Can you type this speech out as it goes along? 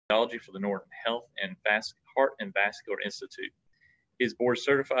Cardiology for the Northern Heart and Vascular Institute. He is board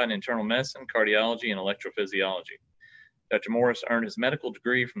certified in internal medicine, cardiology, and electrophysiology. Dr. Morris earned his medical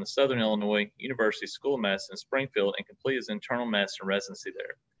degree from the Southern Illinois University School of Medicine in Springfield and completed his internal medicine residency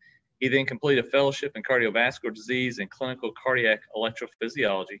there. He then completed a fellowship in cardiovascular disease and clinical cardiac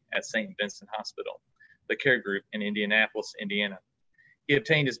electrophysiology at St. Vincent Hospital, the Care Group in Indianapolis, Indiana. He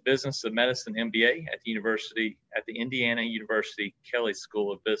obtained his Business of Medicine MBA at the Indiana University Kelley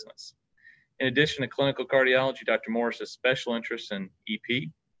School of Business. In addition to clinical cardiology, Dr. Morris has special interests in EP,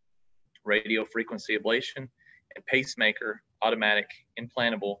 radio frequency ablation, and pacemaker automatic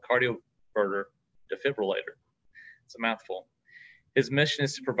implantable cardioverter defibrillator. It's a mouthful. His mission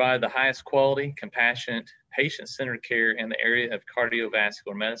is to provide the highest quality, compassionate, patient-centered care in the area of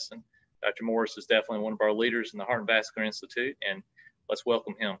cardiovascular medicine. Dr. Morris is definitely one of our leaders in the Heart and Vascular Institute, and let's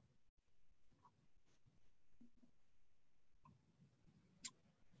welcome him.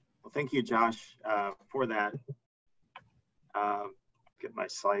 Well, thank you, Josh, for that. Get my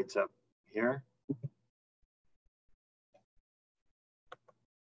slides up here.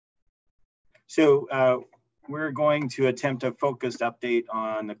 So we're going to attempt a focused update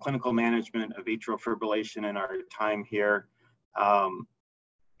on the clinical management of atrial fibrillation in our time here.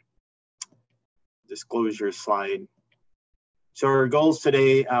 Disclosure slide. So our goals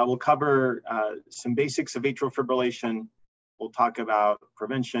today, we'll cover some basics of atrial fibrillation. We'll talk about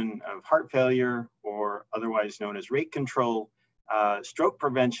prevention of heart failure, or otherwise known as rate control, stroke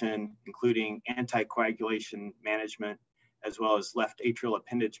prevention, including anticoagulation management, as well as left atrial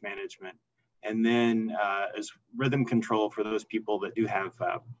appendage management. And then as rhythm control for those people that do have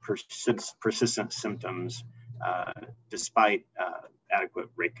persistent symptoms despite adequate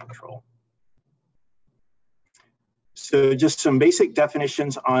rate control. So just some basic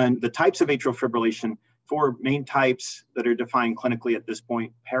definitions on the types of atrial fibrillation. 4 main types that are defined clinically at this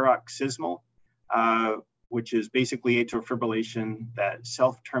point: paroxysmal, which is basically atrial fibrillation that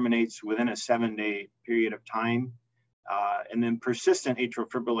self-terminates within a 7-day period of time. And then persistent atrial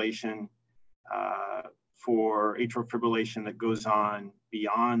fibrillation, for atrial fibrillation that goes on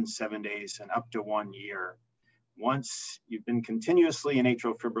beyond 7 days and up to 1 year. Once you've been continuously in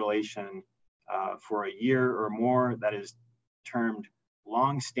atrial fibrillation for a year or more, that is termed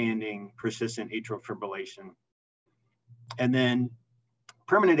long-standing persistent atrial fibrillation. And then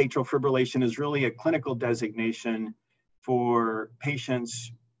permanent atrial fibrillation is really a clinical designation for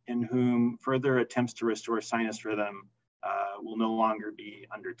patients in whom further attempts to restore sinus rhythm will no longer be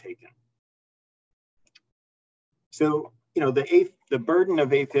undertaken. So, the burden of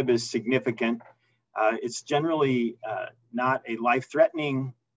AFib is significant. It's generally not a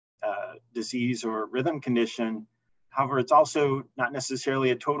life-threatening disease or rhythm condition. However, it's also not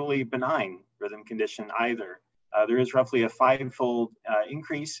necessarily a totally benign rhythm condition either. There is roughly a 5-fold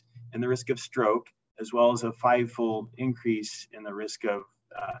increase in the risk of stroke, as well as a 5-fold increase in the risk of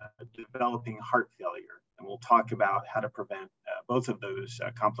developing heart failure. And we'll talk about how to prevent both of those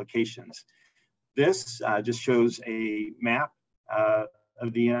complications. This just shows a map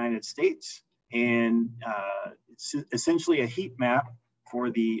of the United States, and it's essentially a heat map for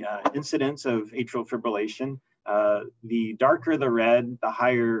the incidence of atrial fibrillation. The darker the red, the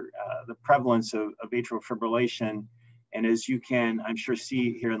higher the prevalence of atrial fibrillation. And as you can, I'm sure,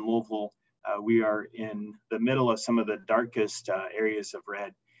 see here in Louisville, we are in the middle of some of the darkest areas of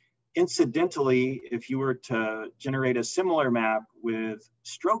red. Incidentally, if you were to generate a similar map with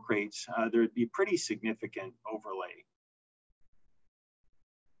stroke rates, there would be pretty significant overlay.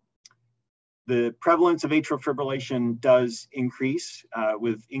 The prevalence of atrial fibrillation does increase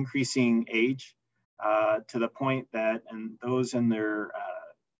with increasing age to the point that in those in their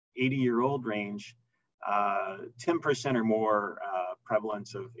 80-year-old range, 10% or more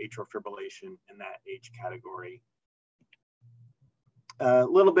prevalence of atrial fibrillation in that age category. A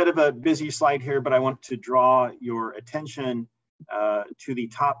little bit of a busy slide here, but I want to draw your attention to the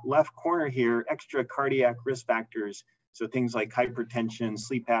top left corner here: extra cardiac risk factors. So things like hypertension,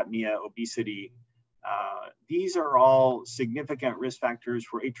 sleep apnea, obesity. These are all significant risk factors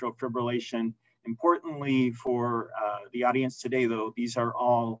for atrial fibrillation. Importantly for the audience today, though, these are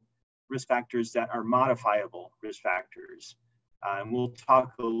all risk factors that are modifiable risk factors. And we'll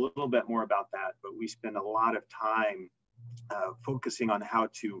talk a little bit more about that, but we spend a lot of time focusing on how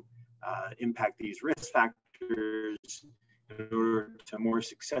to impact these risk factors in order to more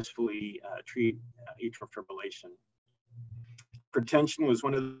successfully treat atrial fibrillation. Hypertension was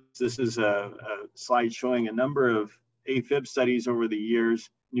one of those. This is a slide showing a number of AFib studies over the years.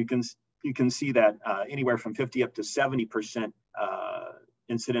 You can see that anywhere from 50 up to 70%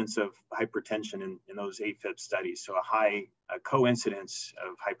 incidence of hypertension in those AFib studies, so a high coincidence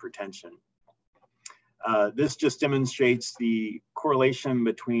of hypertension. This just demonstrates the correlation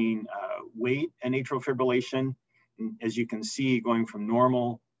between weight and atrial fibrillation. And as you can see, going from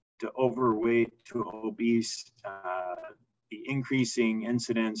normal to overweight to obese, the increasing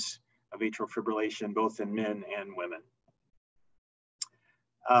incidence of atrial fibrillation both in men and women.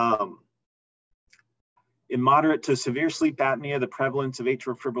 In moderate to severe sleep apnea, the prevalence of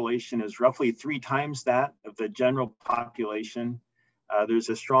atrial fibrillation is roughly 3 times that of the general population. There's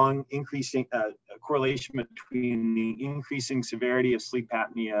a strong increasing correlation between the increasing severity of sleep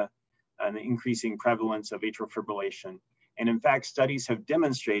apnea and the increasing prevalence of atrial fibrillation. And in fact, studies have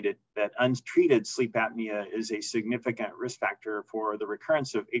demonstrated that untreated sleep apnea is a significant risk factor for the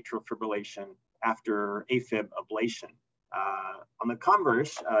recurrence of atrial fibrillation after AFib ablation. On the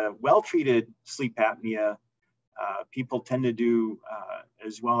converse, well-treated sleep apnea, people tend to do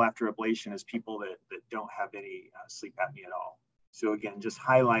as well after ablation as people that don't have any sleep apnea at all. So again, just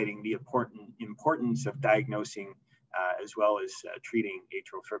highlighting the importance of diagnosing as well as treating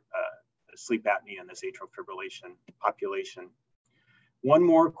sleep apnea in this atrial fibrillation population. One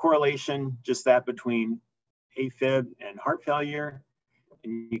more correlation, just that between AFib and heart failure.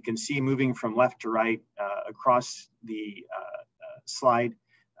 And you can see moving from left to right across the slide,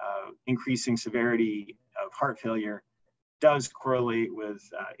 increasing severity of heart failure does correlate with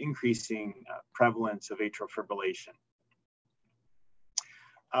increasing prevalence of atrial fibrillation.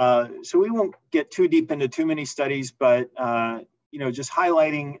 So we won't get too deep into too many studies, but just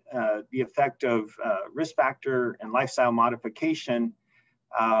highlighting the effect of risk factor and lifestyle modification.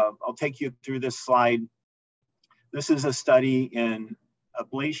 I'll take you through this slide. This is a study in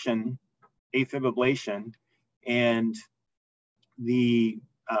ablation, AFib ablation, and the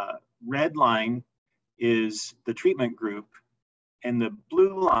red line is the treatment group, and the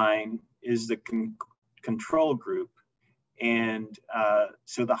blue line is the control group. And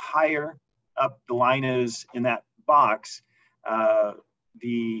so the higher up the line is in that box,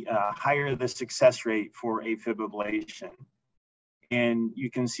 the higher the success rate for AFib ablation. And you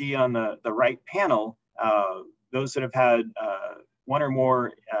can see on the right panel, those that have had one or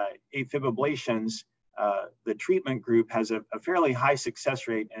more AFib ablations, the treatment group has a fairly high success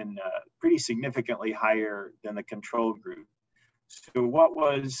rate and pretty significantly higher than the control group. So what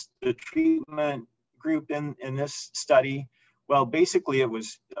was the treatment group in this study? Well, basically it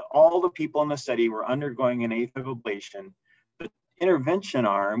was all the people in the study were undergoing an AFib ablation. The intervention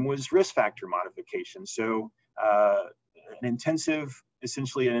arm was risk factor modification. So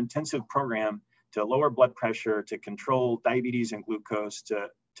essentially an intensive program to lower blood pressure, to control diabetes and glucose, to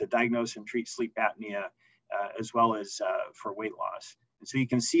diagnose and treat sleep apnea, as well as for weight loss. And so you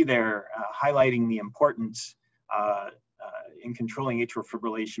can see there highlighting the importance in controlling atrial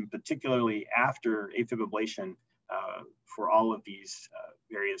fibrillation, particularly after AFib ablation for all of these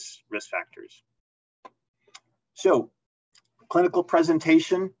various risk factors. So clinical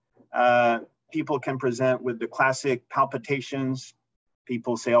presentation, people can present with the classic palpitations.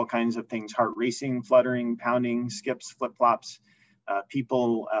 People say all kinds of things: heart racing, fluttering, pounding, skips, flip-flops.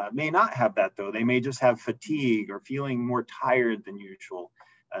 People may not have that though. They may just have fatigue or feeling more tired than usual,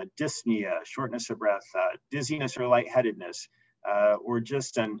 dyspnea, shortness of breath, dizziness or lightheadedness, or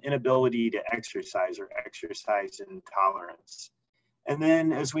just an inability to exercise or exercise intolerance. And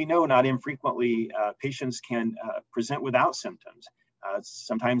then, as we know, not infrequently, patients can present without symptoms.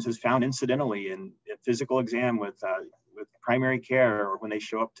 Sometimes is found incidentally in a physical exam with primary care, or when they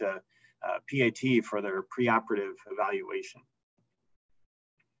show up to PAT for their preoperative evaluation.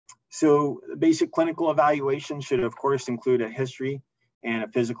 So the basic clinical evaluation should, of course, include a history and a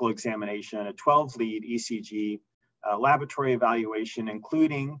physical examination, a 12-lead ECG, laboratory evaluation,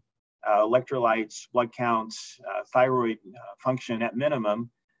 including electrolytes, blood counts, thyroid function at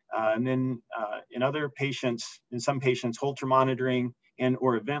minimum, and then in some patients, Holter monitoring and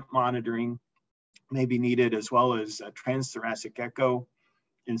or event monitoring may be needed, as well as a transthoracic echo.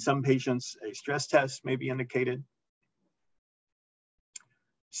 In some patients, a stress test may be indicated.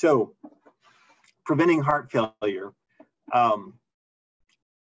 So, preventing heart failure.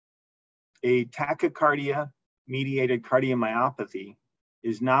 A tachycardia-mediated cardiomyopathy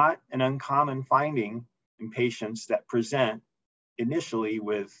is not an uncommon finding in patients that present initially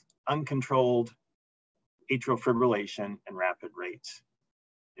with uncontrolled atrial fibrillation and rapid rates.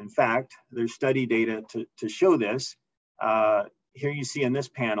 In fact, there's study data to show this. Here you see in this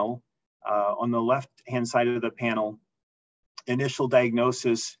panel, on the left-hand side of the panel, initial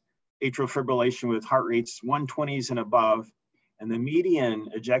diagnosis, atrial fibrillation with heart rates 120s and above, and the median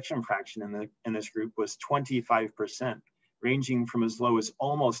ejection fraction in this group was 25%. ranging from as low as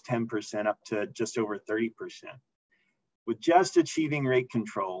almost 10% up to just over 30%. With just achieving rate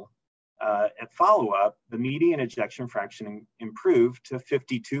control, at follow-up, the median ejection fraction improved to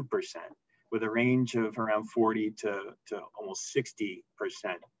 52%, with a range of around 40 to almost 60%.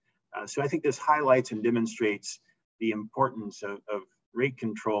 So I think this highlights and demonstrates the importance of rate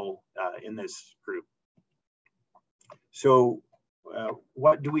control in this group. So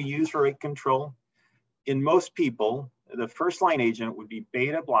what do we use for rate control? In most people, the first line agent would be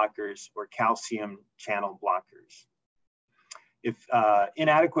beta blockers or calcium channel blockers. If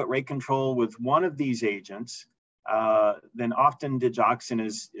inadequate rate control with one of these agents, then often digoxin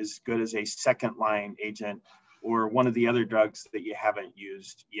is good as a second line agent or one of the other drugs that you haven't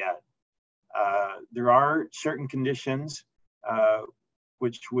used yet. There are certain conditions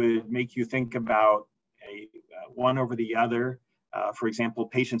which would make you think about one over the other. For example,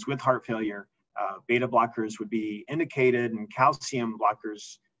 patients with heart failure, beta blockers would be indicated and calcium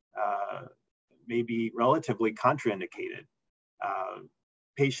blockers may be relatively contraindicated.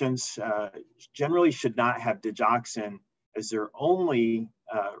 Patients generally should not have digoxin as their only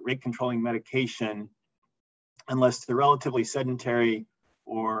rate controlling medication unless they're relatively sedentary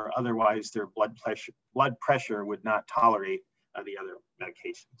or otherwise their blood pressure would not tolerate the other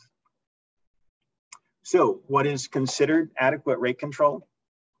medications. So what is considered adequate rate control?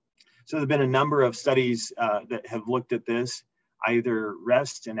 So there have been a number of studies that have looked at this, either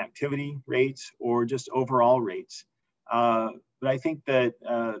rest and activity rates or just overall rates. But I think that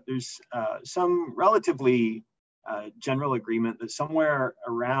there's some relatively general agreement that somewhere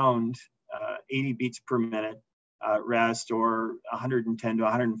around 80 beats per minute rest or 110 to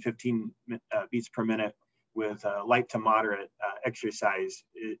 115 beats per minute with light to moderate exercise,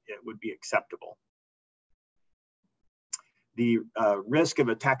 it would be acceptable. The risk of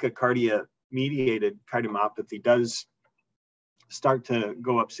a tachycardia-mediated cardiomyopathy does start to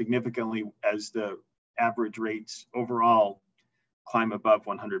go up significantly as the average rates overall climb above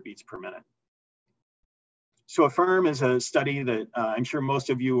 100 beats per minute. So AFFIRM is a study that I'm sure most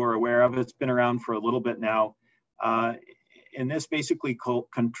of you are aware of. It's been around for a little bit now. And this basically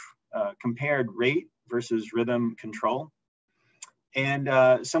compared rate versus rhythm control.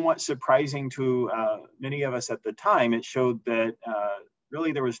 And somewhat surprising to many of us at the time, it showed that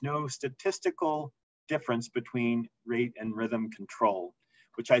really there was no statistical difference between rate and rhythm control,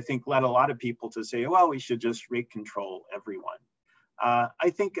 which I think led a lot of people to say, well, we should just rate control everyone. I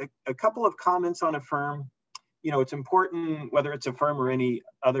think a couple of comments on AFFIRM. You know, it's important, whether it's AFFIRM or any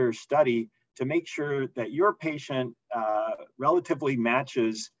other study, to make sure that your patient relatively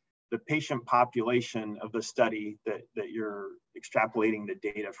matches the patient population of the study that you're extrapolating the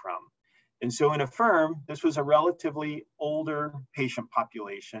data from. And so in AFFIRM, this was a relatively older patient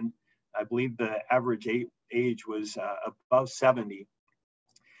population. I believe the average age was above 70.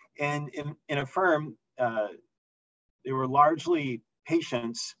 And in AFFIRM, they were largely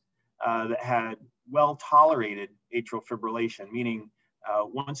patients that had well-tolerated atrial fibrillation, meaning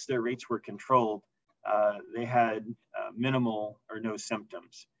once their rates were controlled, they had minimal or no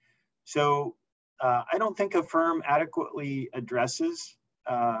symptoms. So I don't think AFFIRM adequately addresses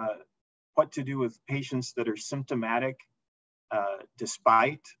what to do with patients that are symptomatic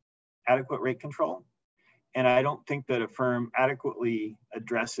despite adequate rate control. And I don't think that AFFIRM adequately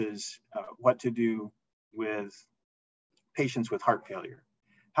addresses what to do with patients with heart failure.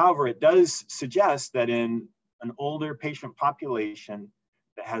 However, it does suggest that in an older patient population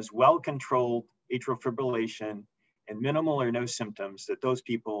that has well-controlled atrial fibrillation and minimal or no symptoms, that those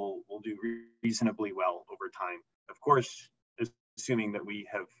people will do reasonably well over time. Of course, assuming that we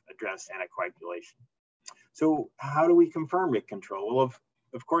have addressed anticoagulation. So how do we confirm rate control? Well,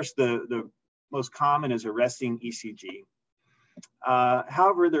 of course, the most common is a resting ECG.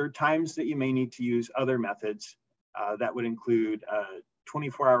 However, there are times that you may need to use other methods. That would include a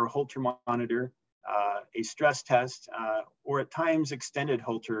 24-hour Holter monitor, a stress test, or at times extended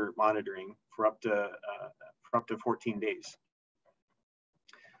Holter monitoring for up to 14 days.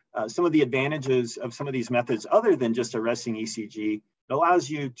 Some of the advantages of some of these methods, other than just a resting ECG, it allows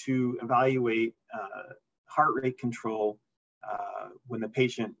you to evaluate heart rate control when the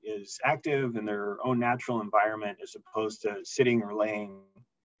patient is active in their own natural environment as opposed to sitting or laying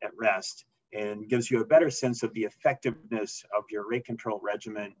at rest, and gives you a better sense of the effectiveness of your rate control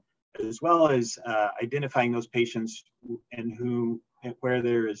regimen, as well as identifying those patients where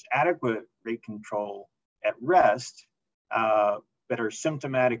there is adequate rate control at rest, that are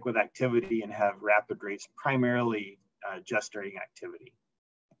symptomatic with activity and have rapid rates, primarily just during activity.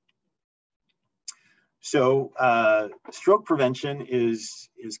 So stroke prevention is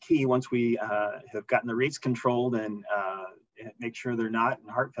key. Once we have gotten the rates controlled and make sure they're not in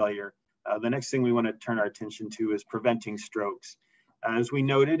heart failure, the next thing we want to turn our attention to is preventing strokes. As we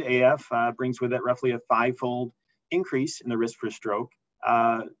noted, AF brings with it roughly a 5-fold increase in the risk for stroke.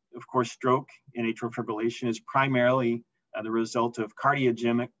 Of course, stroke in atrial fibrillation is primarily the result of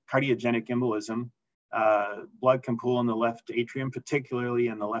cardiogenic embolism. Blood can pool in the left atrium, particularly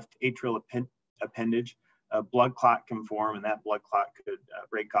in the left atrial appendage. A blood clot can form, and that blood clot could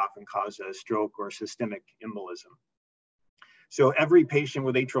break off and cause a stroke or systemic embolism. So every patient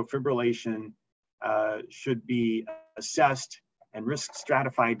with atrial fibrillation should be assessed and risk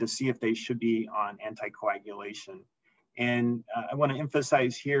stratified to see if they should be on anticoagulation. And I want to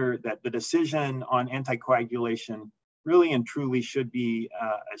emphasize here that the decision on anticoagulation really and truly should be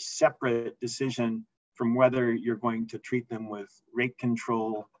a separate decision from whether you're going to treat them with rate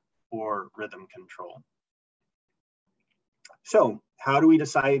control or rhythm control. So how do we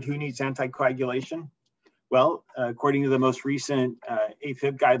decide who needs anticoagulation? Well, according to the most recent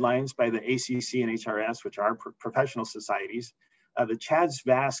AFib guidelines by the ACC and HRS, which are professional societies, the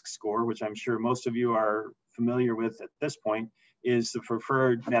CHADS-VASc score, which I'm sure most of you are familiar with at this point, is the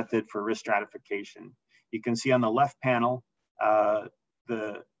preferred method for risk stratification. You can see on the left panel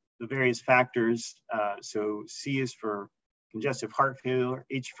the various factors. So C is for congestive heart failure,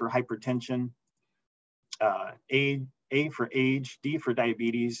 H for hypertension, A for age, D for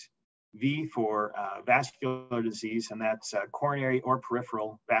diabetes, V for vascular disease, and that's coronary or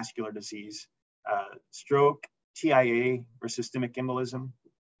peripheral vascular disease, stroke, TIA, or systemic embolism.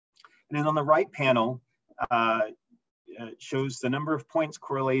 And then on the right panel shows the number of points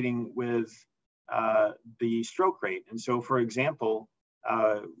correlating with the stroke rate. And so, for example,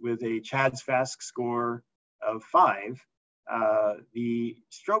 with a CHADS-VASc score of 5, the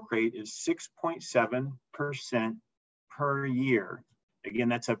stroke rate is 6.7% per year. Again,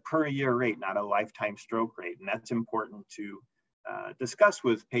 that's a per year rate, not a lifetime stroke rate. And that's important to discuss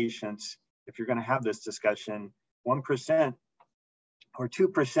with patients. If you're going to have this discussion, 1% or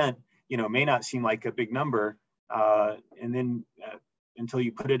 2%, may not seem like a big number. And then until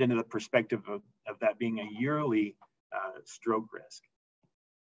you put it into the perspective of that being a yearly stroke risk.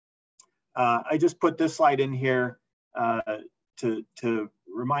 I just put this slide in here to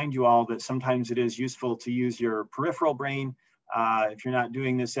remind you all that sometimes it is useful to use your peripheral brain. If you're not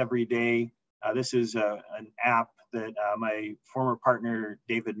doing this every day, this is an app that my former partner,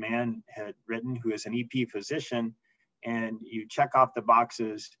 David Mann, had written, who is an EP physician, and you check off the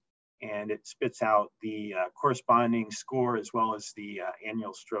boxes and it spits out the corresponding score as well as the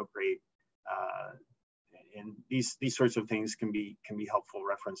annual stroke rate. And these sorts of things can be helpful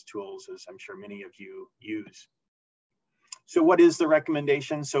reference tools, as I'm sure many of you use. So what is the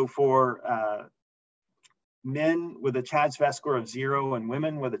recommendation? So for men with a CHADS-VASc score of 0 and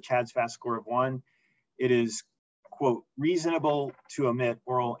women with a CHADS-VASc score of 1, it is, quote, reasonable to omit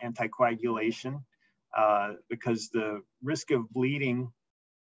oral anticoagulation because the risk of bleeding,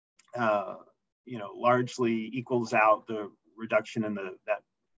 largely equals out the reduction in that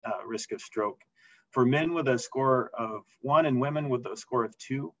risk of stroke. For men with a score of 1 and women with a score of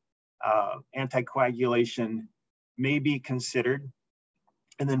 2, anticoagulation may be considered.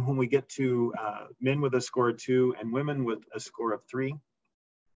 And then when we get to men with a score of 2 and women with a score of 3,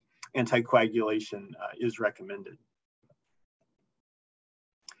 anticoagulation is recommended.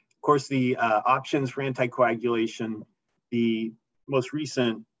 Of course, the options for anticoagulation, the most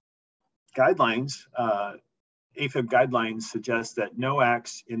recent guidelines, AFib guidelines suggest that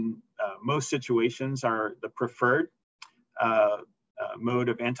NOACs in most situations are the preferred mode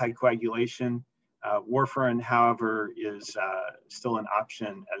of anticoagulation. Warfarin, however, is still an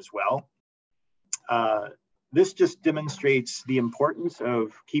option as well. This just demonstrates the importance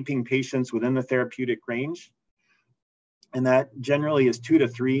of keeping patients within the therapeutic range. And that generally is 2 to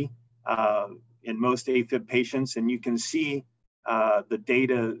 3 in most AFib patients. And you can see the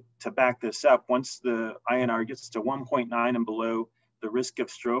data to back this up. Once the INR gets to 1.9 and below, the risk of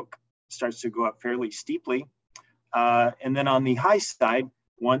stroke starts to go up fairly steeply. And then on the high side,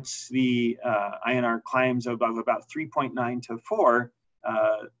 once the INR climbs above about 3.9 to 4,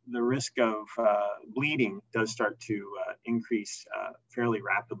 the risk of bleeding does start to increase fairly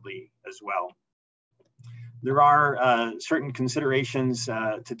rapidly as well. There are certain considerations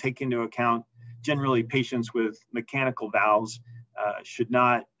to take into account. Generally, patients with mechanical valves should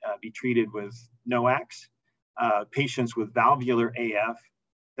not be treated with NOACs. Patients with valvular AF,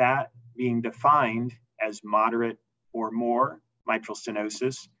 that being defined as moderate or more mitral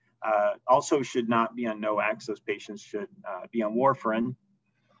stenosis, also should not be on NOACs. Those patients should be on warfarin.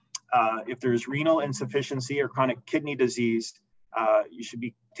 If there's renal insufficiency or chronic kidney disease, you should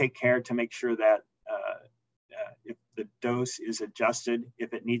take care to make sure that if the dose is adjusted,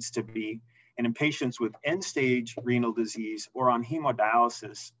 if it needs to be. And in patients with end-stage renal disease or on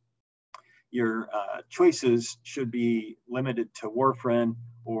hemodialysis, your choices should be limited to warfarin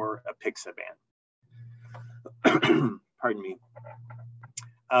or apixaban. Pardon me.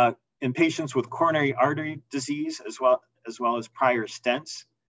 In patients with coronary artery disease, as well as prior stents,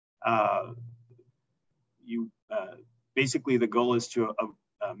 basically the goal is to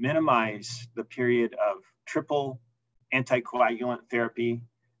minimize the period of triple anticoagulant therapy,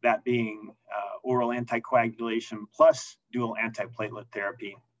 that being oral anticoagulation plus dual antiplatelet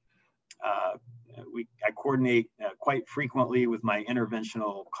therapy. I coordinate quite frequently with my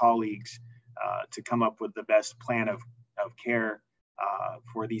interventional colleagues to come up with the best plan of care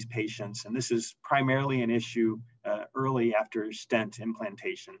for these patients. And this is primarily an issue early after stent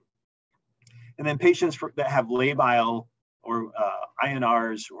implantation. And then patients that have labile or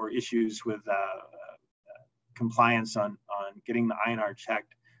INRs or issues with compliance on getting the INR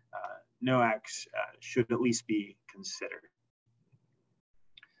checked, NOACs should at least be considered.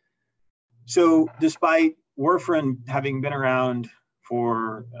 So despite warfarin having been around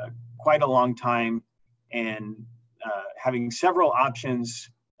for quite a long time and having several options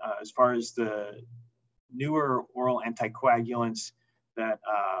as far as the newer oral anticoagulants that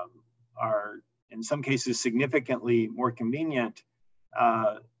are in some cases significantly more convenient,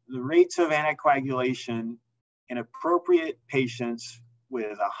 the rates of anticoagulation in appropriate patients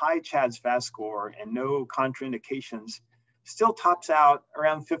with a high CHA2DS2-VASc score and no contraindications still tops out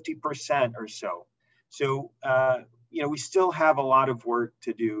around 50% or so. So, we still have a lot of work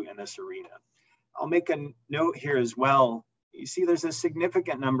to do in this arena. I'll make a note here as well. You see, there's a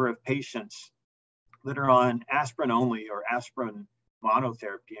significant number of patients that are on aspirin only or aspirin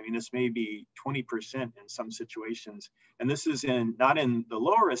monotherapy. I mean, this may be 20% in some situations. And this is not in the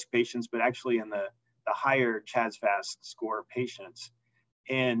lower risk patients, but actually in the higher CHA2DS2-VASc score patients.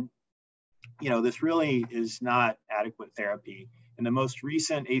 And, this really is not adequate therapy. In the most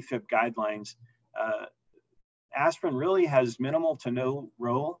recent AFib guidelines, aspirin really has minimal to no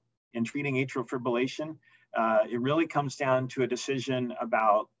role in treating atrial fibrillation. It really comes down to a decision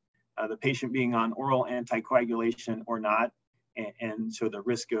about the patient being on oral anticoagulation or not. And so the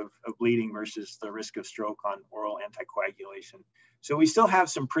risk of bleeding versus the risk of stroke on oral anticoagulation. So we still have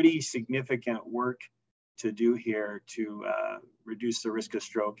some pretty significant work to do here to reduce the risk of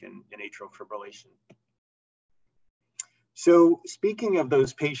stroke in atrial fibrillation. So speaking of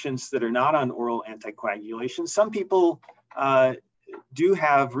those patients that are not on oral anticoagulation, some people do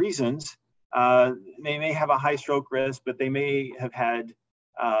have reasons. They may have a high stroke risk, but they may have had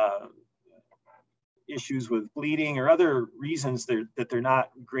issues with bleeding or other reasons that they're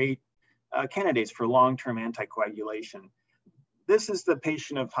not great candidates for long-term anticoagulation. This is the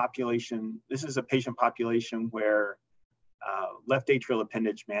patient population. This is a patient population where left atrial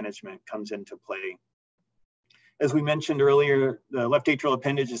appendage management comes into play. As we mentioned earlier, the left atrial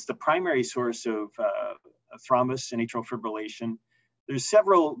appendage is the primary source of thrombus and atrial fibrillation. There's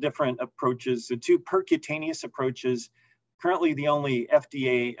several different approaches. The two percutaneous approaches, currently the only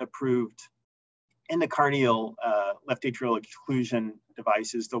FDA-approved endocardial left atrial occlusion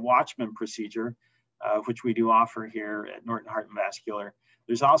device is the Watchman procedure, which we do offer here at Norton Heart and Vascular.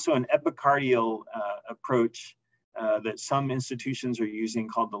 There's also an epicardial approach that some institutions are using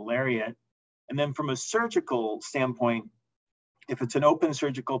called the Lariat. And then from a surgical standpoint, if it's an open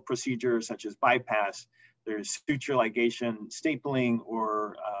surgical procedure such as bypass, there's suture ligation, stapling,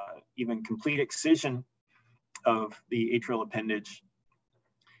 or even complete excision of the atrial appendage.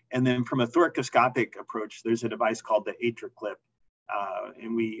 And then from a thoracoscopic approach, there's a device called the AtriClip.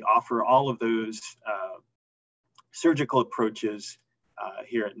 And we offer all of those surgical approaches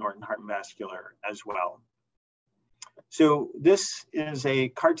here at Norton Heart and Vascular as well. So this is a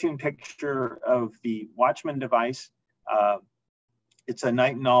cartoon picture of the Watchman device. It's a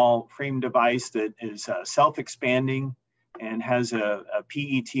nitinol frame device that is self-expanding and has a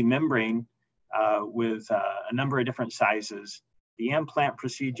PET membrane with a number of different sizes. The implant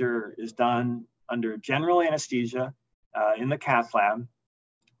procedure is done under general anesthesia in the cath lab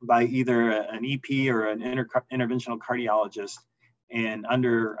by either an EP or an interventional cardiologist and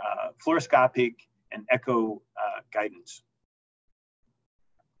under fluoroscopic and echo guidance.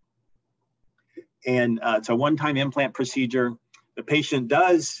 And it's a one-time implant procedure. The patient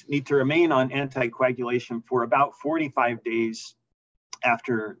does need to remain on anticoagulation for about 45 days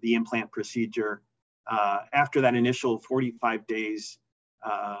after the implant procedure. After that initial 45 days,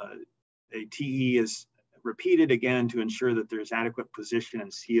 a TE is repeated again to ensure that there's adequate position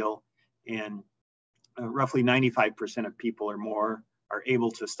and seal. And roughly 95% of people or more are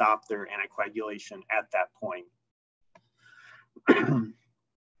able to stop their anticoagulation at that point.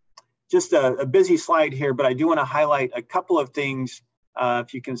 Just a busy slide here, but I do want to highlight a couple of things.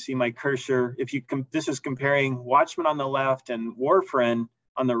 If you can see my cursor, this is comparing Watchman on the left and warfarin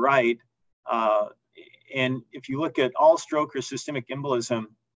on the right. And if you look at all stroke or systemic embolism,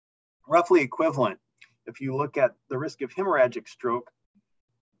 roughly equivalent. If you look at the risk of hemorrhagic stroke,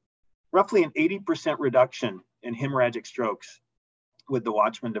 roughly an 80% reduction in hemorrhagic strokes with the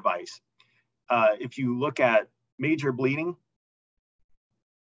Watchman device. If you look at major bleeding,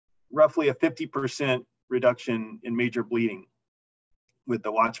 roughly a 50% reduction in major bleeding with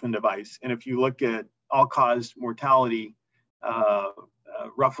the Watchman device. And if you look at all-cause mortality,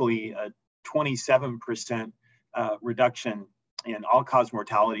 roughly a 27% reduction in all-cause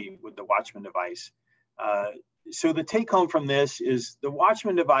mortality with the Watchman device. So the take home from this is the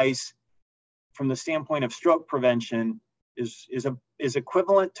Watchman device, from the standpoint of stroke prevention, is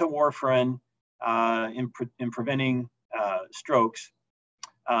equivalent to warfarin in preventing strokes,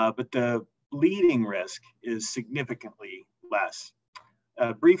 but the bleeding risk is significantly less.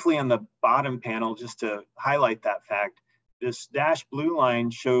 Briefly on the bottom panel, just to highlight that fact, this dashed blue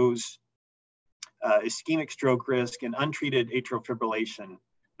line shows ischemic stroke risk and untreated atrial fibrillation.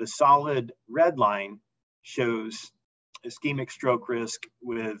 The solid red line shows ischemic stroke risk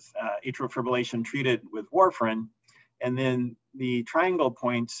with atrial fibrillation treated with warfarin. And then the triangle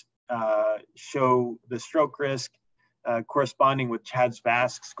points show the stroke risk corresponding with Chad's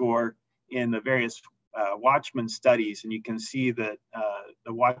VASC score in the various Watchman studies. And you can see that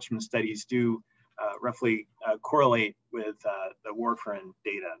the Watchman studies do roughly correlate with the warfarin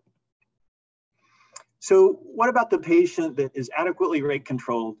data. So what about the patient that is adequately rate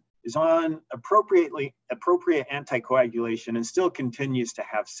controlled, is on appropriate anticoagulation and still continues to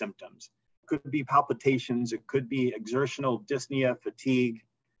have symptoms? Could be palpitations, it could be exertional dyspnea, fatigue.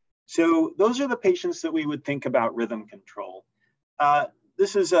 So those are the patients that we would think about rhythm control.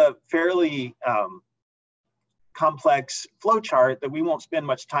 This is a fairly complex flow chart that we won't spend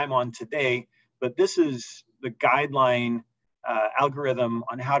much time on today, but this is the guideline algorithm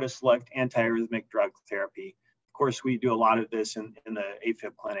on how to select antiarrhythmic drug therapy. Of course, we do a lot of this in the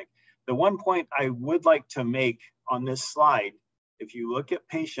AFib clinic. The one point I would like to make on this slide, if you look at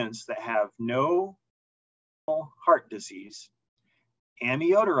patients that have no heart disease,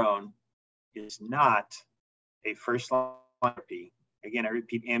 amiodarone is not a first-line therapy. Again, I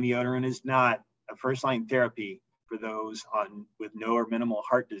repeat, amiodarone is not a first-line therapy for those with no or minimal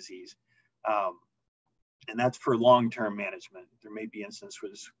heart disease. And that's for long-term management. There may be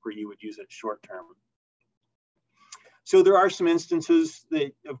instances where you would use it short-term. So there are some instances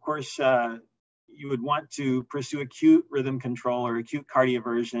that, of course, you would want to pursue acute rhythm control or acute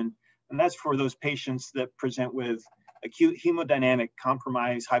cardioversion. And that's for those patients that present with acute hemodynamic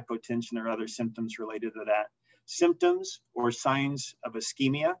compromise, hypotension, or other symptoms related to that. Symptoms or signs of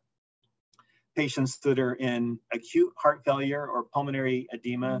ischemia. Patients that are in acute heart failure or pulmonary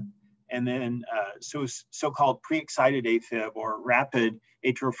edema, and then so-called pre-excited AFib or rapid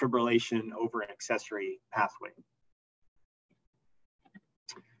atrial fibrillation over an accessory pathway.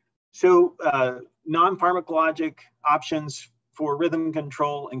 So non-pharmacologic options for rhythm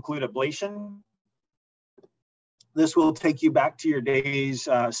control include ablation. This will take you back to your days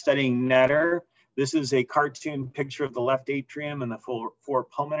studying Netter. This is a cartoon picture of the left atrium and the four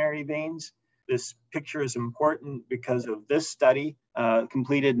pulmonary veins. This picture is important because of this study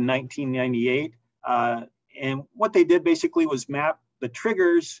completed in 1998. And what they did basically was map the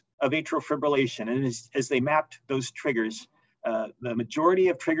triggers of atrial fibrillation. And as they mapped those triggers, the majority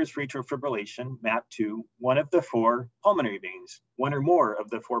of triggers for atrial fibrillation mapped to one of the four pulmonary veins, one or more of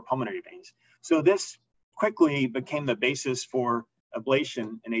the four pulmonary veins. So this quickly became the basis for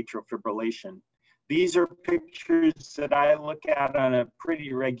ablation in atrial fibrillation. These are pictures that I look at on a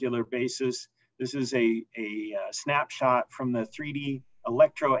pretty regular basis. This is a snapshot from the 3D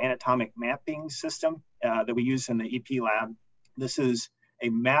electroanatomic mapping system that we use in the EP lab. This is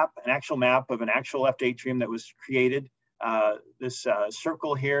an actual map of an actual left atrium that was created. This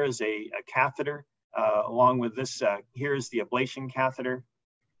circle here is a catheter, along with this, here is the ablation catheter.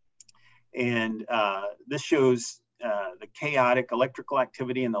 And this shows the chaotic electrical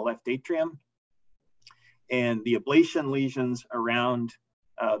activity in the left atrium and the ablation lesions around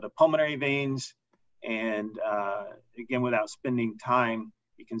the pulmonary veins. And again, without spending time,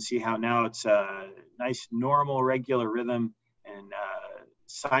 you can see how now it's a nice, normal, regular rhythm and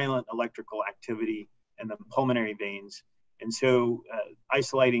silent electrical activity in the pulmonary veins. And so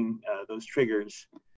isolating those triggers